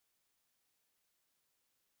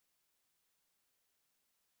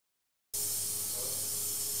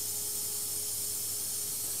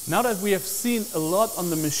Now that we have seen a lot on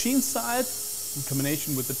the machine side, in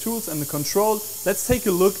combination with the tools and the control, let's take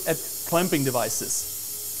a look at clamping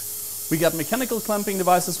devices. We got mechanical clamping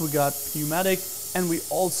devices, we got pneumatic, and we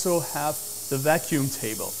also have the vacuum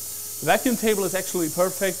table. The vacuum table is actually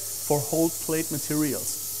perfect for hold plate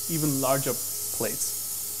materials, even larger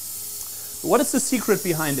plates. What is the secret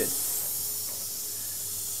behind it?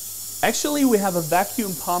 Actually, we have a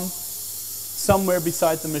vacuum pump somewhere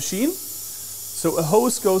beside the machine. So a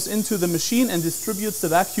hose goes into the machine and distributes the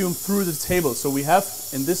vacuum through the table. So we have,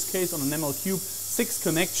 in this case on an ML Cube, 6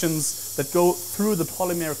 connections that go through the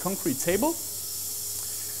polymer concrete table.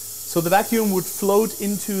 So the vacuum would float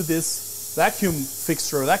into this vacuum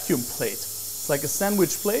fixture, vacuum plate. It's like a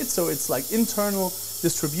sandwich plate, so it's like internal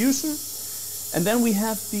distribution. And then we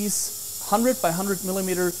have these 100 by 100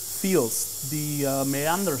 millimeter fields, the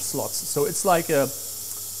meander slots. So it's like a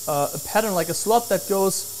pattern, like a slot that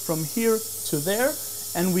goes from here to there,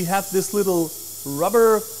 and we have this little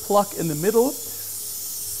rubber plug in the middle.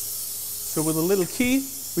 So with a little key,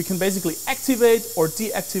 we can basically activate or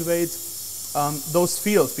deactivate those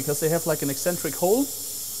fields because they have like an eccentric hole.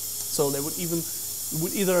 So they would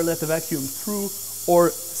either let the vacuum through or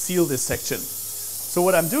seal this section. So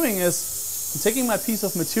what I'm doing is I'm taking my piece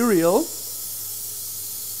of material,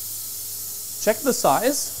 check the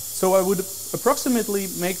size. So I would approximately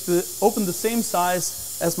open the same size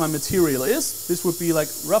as my material is. This would be like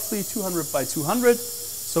roughly 200 by 200.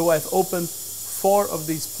 So I've opened 4 of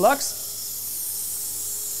these plugs.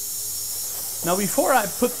 Now before I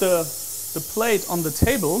put the plate on the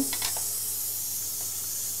table,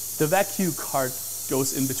 the vacuum card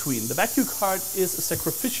goes in between. The vacuum card is a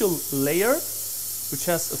sacrificial layer which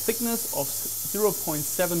has a thickness of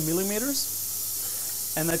 0.7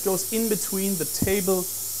 millimeters, and that goes in between the table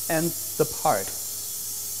and the part.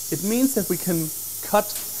 It means that we can cut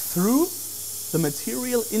through the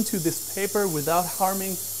material into this paper without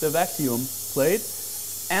harming the vacuum plate,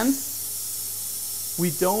 and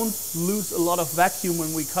we don't lose a lot of vacuum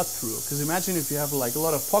when we cut through. Because imagine if you have like a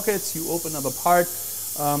lot of pockets, you open up a part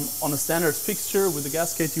on a standard fixture with a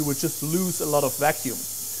gasket, you would just lose a lot of vacuum.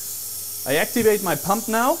 I activate my pump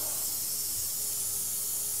now,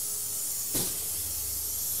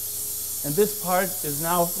 and this part is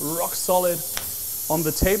now rock solid on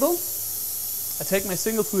the table. I take my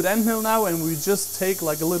single fluid end mill now, and we just take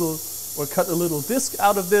like a little, or cut a little disc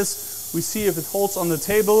out of this. We see if it holds on the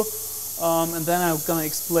table, and then I'm going to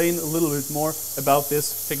explain a little bit more about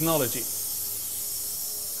this technology.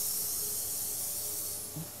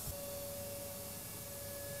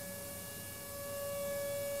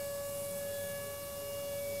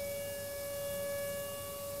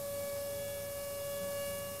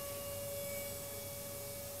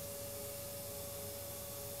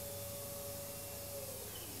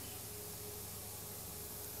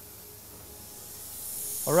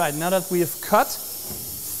 Alright, now that we have cut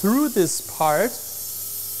through this part,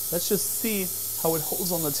 let's just see how it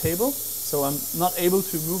holds on the table. So I'm not able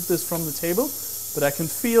to move this from the table, but I can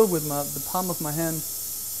feel with the palm of my hand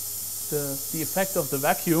the effect of the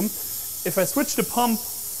vacuum. If I switch the pump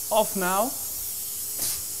off now,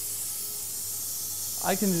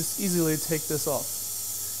 I can just easily take this off.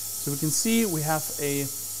 So we can see we have a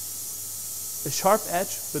sharp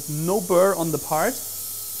edge but no burr on the part.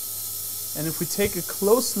 And if we take a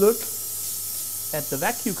close look at the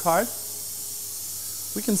vacuum card,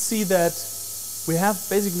 we can see that we have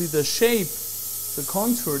basically the shape, the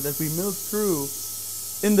contour that we milled through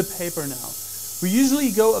in the paper now. We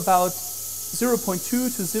usually go about 0.2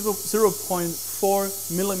 to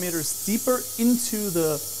 0.4 millimeters deeper into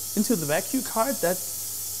the vacuum card. That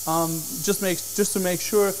just to make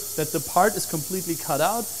sure that the part is completely cut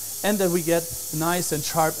out and that we get a nice and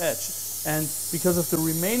sharp edge. And because of the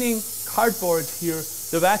remaining cardboard here,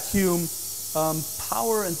 the vacuum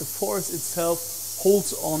power and the force itself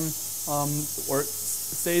holds on or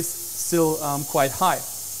stays still quite high.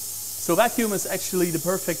 So vacuum is actually the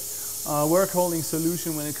perfect work holding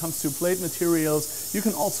solution when it comes to plate materials. You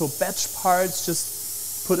can also batch parts,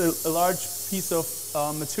 just put a large piece of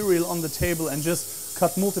material on the table and just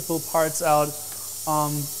cut multiple parts out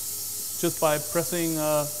just by pressing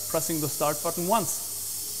the start button once.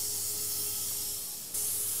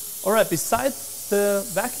 Alright, besides the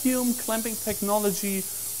vacuum clamping technology,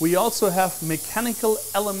 we also have mechanical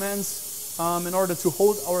elements in order to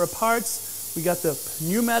hold our parts. We got the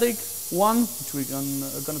pneumatic one, which we're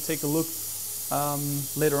going to take a look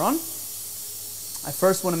later on. I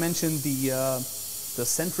first want to mention the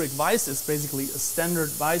centric vise. Is basically a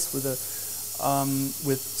standard vise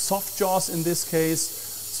with soft jaws in this case.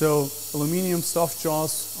 So aluminium soft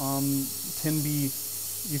jaws can be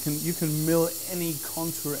you can mill any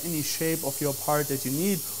contour, any shape of your part that you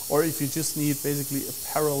need, or if you just need basically a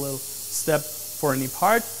parallel step for any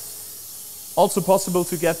part. Also possible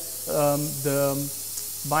to get the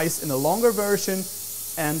vise in a longer version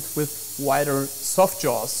and with wider soft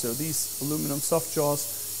jaws. So these aluminum soft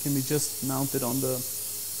jaws can be just mounted on the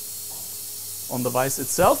vise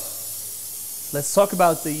itself. Let's talk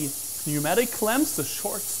about the pneumatic clamps, the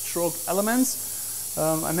short stroke elements.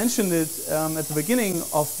 I mentioned it at the beginning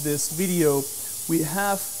of this video. We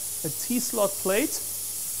have a T-slot plate,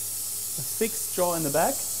 a fixed jaw in the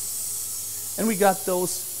back, and we got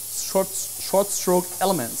those short stroke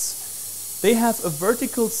elements. They have a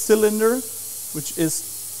vertical cylinder, which is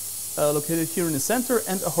located here in the center,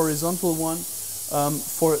 and a horizontal one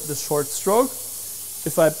for the short stroke.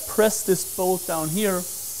 If I press this bolt down here,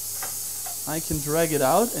 I can drag it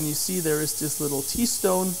out, and you see there is this little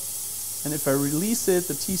T-stone, and if I release it,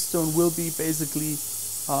 the T-stone will be basically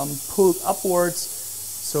pulled upwards.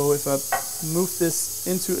 So if I move this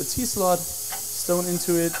into a T-slot, stone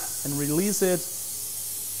into it, and release it,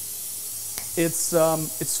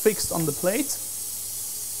 it's fixed on the plate.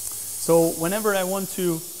 So whenever I want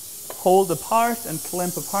to hold a part and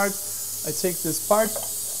clamp a part, I take this part.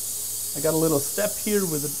 I got a little step here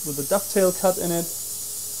with a dovetail cut in it.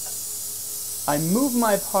 I move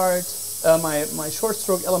my part, my short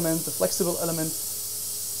stroke element, the flexible element,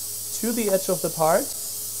 to the edge of the part.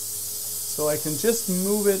 So I can just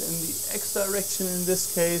move it in the X direction in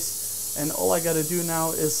this case, and all I got to do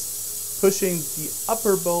now is pushing the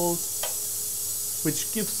upper bolt,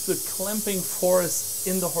 which gives the clamping force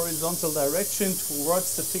in the horizontal direction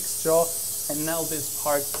towards the fixed jaw, and now this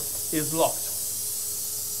part is locked.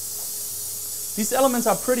 These elements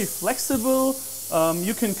are pretty flexible.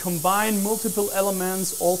 You can combine multiple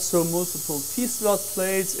elements, also multiple T-slot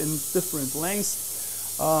plates in different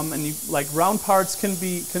lengths, and like round parts can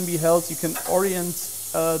be held. You can orient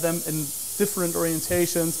them in different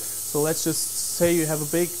orientations. So let's just say you have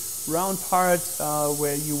a big round part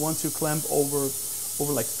where you want to clamp over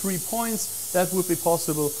like 3 points. That would be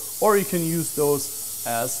possible, or you can use those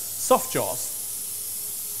as soft jaws.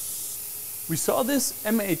 We saw this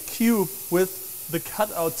M8 cube with the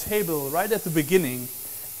cutout table right at the beginning,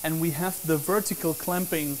 and we have the vertical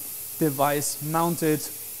clamping device mounted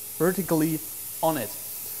vertically on it.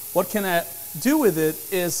 What can I do with it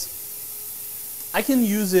is I can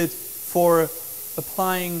use it for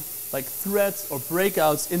applying like threads or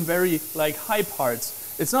breakouts in very like high parts.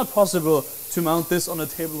 It's not possible to mount this on a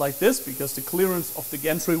table like this because the clearance of the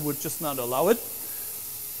gantry would just not allow it.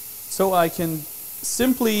 So I can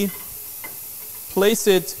simply place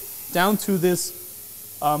it down to this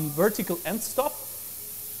vertical end stop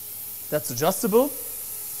that's adjustable.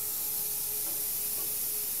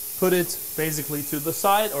 Put it basically to the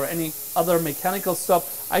side or any other mechanical stop.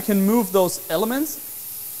 I can move those elements.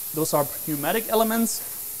 Those are pneumatic elements,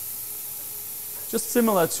 just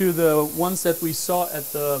similar to the ones that we saw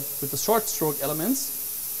with the short stroke elements.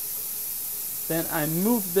 Then I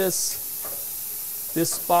move this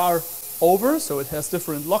bar over so it has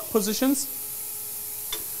different lock positions.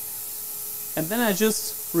 And then I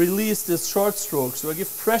just release this short stroke. So I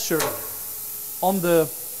give pressure on the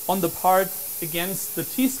part against the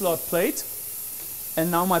T-slot plate.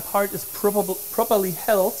 And now my part is properly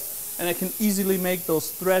held, and I can easily make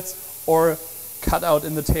those threads or cut out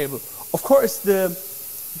in the table. Of course, the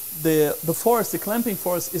force, the clamping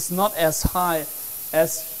force, is not as high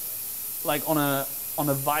as like on a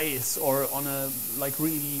vise or on a like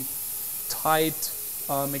really tight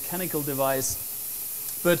mechanical device,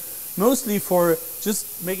 but mostly for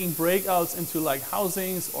just making breakouts into like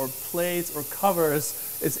housings or plates or covers,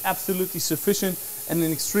 it's absolutely sufficient and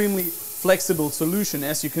an extremely flexible solution,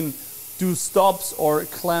 as you can do stops or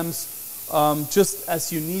clamps just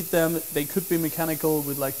as you need them. They could be mechanical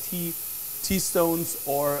with like T-stones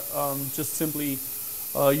or just simply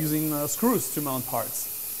using screws to mount parts.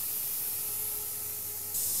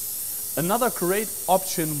 Another great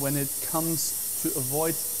option when it comes to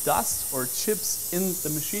avoid dust or chips in the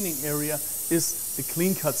machining area is the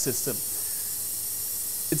clean cut system.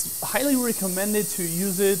 It's highly recommended to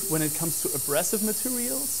use it when it comes to abrasive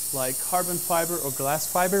materials like carbon fiber or glass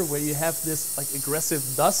fiber, where you have this like aggressive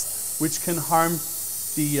dust which can harm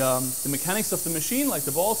the mechanics of the machine, like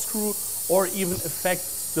the ball screw, or even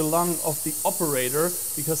affect the lung of the operator,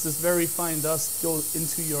 because this very fine dust goes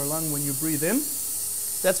into your lung when you breathe in.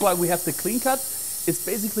 That's why we have the clean cut. It's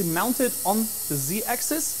basically mounted on the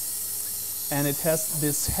Z-axis, and it has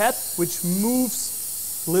this head which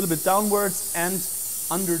moves a little bit downwards and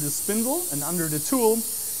under the spindle and under the tool,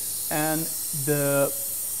 and the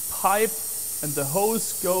pipe and the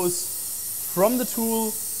hose goes from the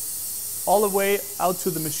tool all the way out to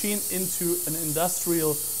the machine into an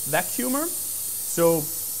industrial vacuumer. So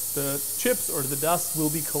the chips or the dust will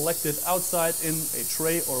be collected outside in a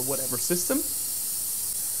tray or whatever system.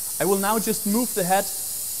 I will now just move the head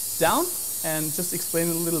down and just explain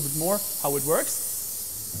a little bit more how it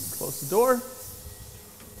works. Close the door.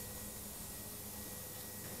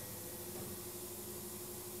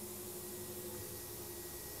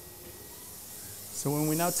 So when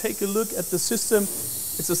we now take a look at the system,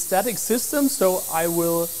 it's a static system, so I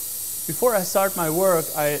will, before I start my work,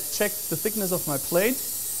 I check the thickness of my plate,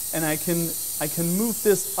 and I can move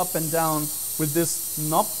this up and down with this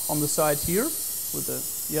knob on the side here, with the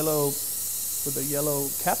yellow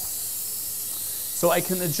cap. So I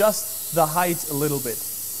can adjust the height a little bit.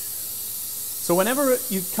 So whenever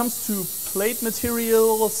it comes to plate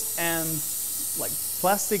materials and like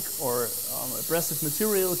plastic or abrasive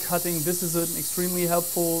material cutting, this is an extremely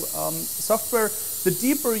helpful software. The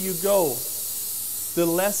deeper you go, the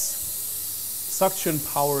less suction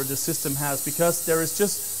power the system has, because there is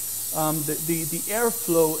just the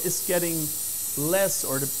airflow is getting less,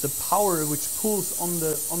 or the power which pulls on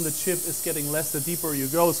the chip is getting less the deeper you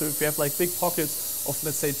go. So if you have like big pockets of,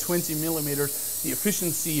 let's say, 20 millimeters, the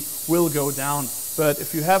efficiency will go down. But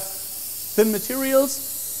if you have thin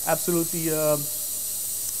materials, absolutely a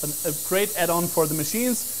great add-on for the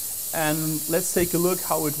machines. And let's take a look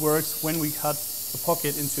how it works when we cut a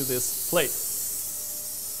pocket into this plate.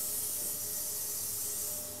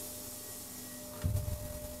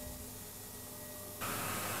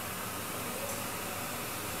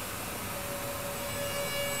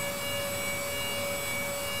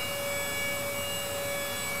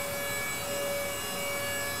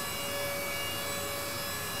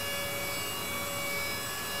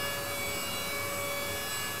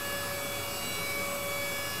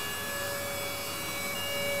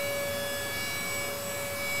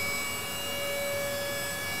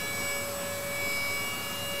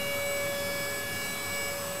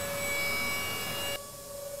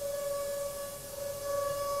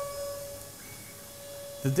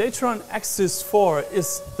 The DATRON Axis 4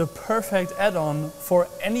 is the perfect add-on for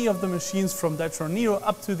any of the machines from DATRON Neo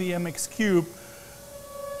up to the MX Cube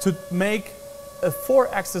to make a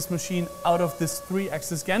 4-axis machine out of this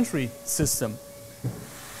 3-axis gantry system.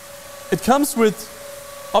 It comes with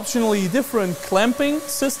optionally different clamping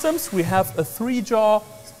systems. We have a 3-jaw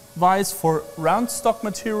vise for round stock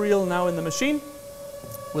material now in the machine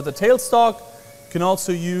with a tailstock. You can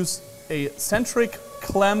also use a centric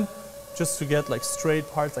clamp just to get like straight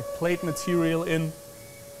parts like plate material in.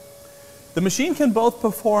 The machine can both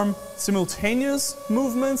perform simultaneous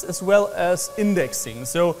movements as well as indexing.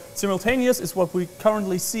 So simultaneous is what we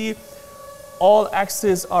currently see. All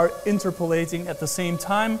axes are interpolating at the same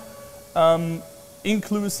time,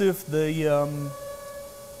 inclusive the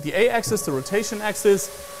A-axis, the rotation axis.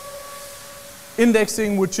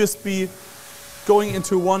 Indexing would just be going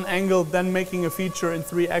into one angle, then making a feature in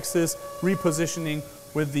 3 axes, repositioning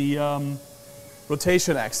with the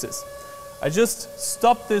rotation axis. I just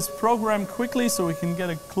stopped this program quickly so we can get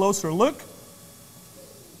a closer look.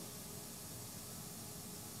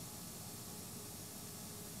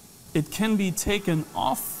 It can be taken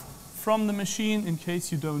off from the machine in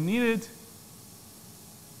case you don't need it.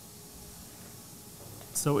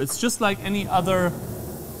 So it's just like any other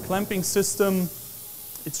clamping system.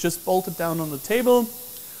 It's just bolted down on the table.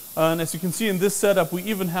 And as you can see in this setup, we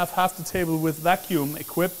even have half the table with vacuum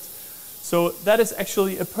equipped. So that is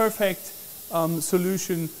actually a perfect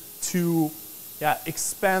solution to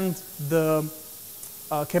expand the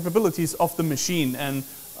capabilities of the machine. And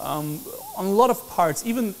on a lot of parts,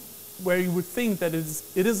 even where you would think that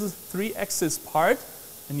it is a 3-axis part,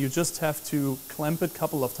 and you just have to clamp it a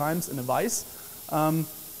couple of times in a vise,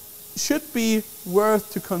 should be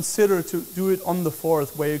worth to consider to do it on the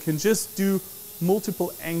 4th, where you can just do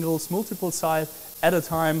multiple angles, multiple sides at a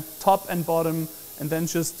time, top and bottom, and then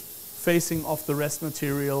just facing off the rest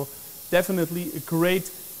material. Definitely a great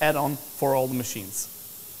add-on for all the machines.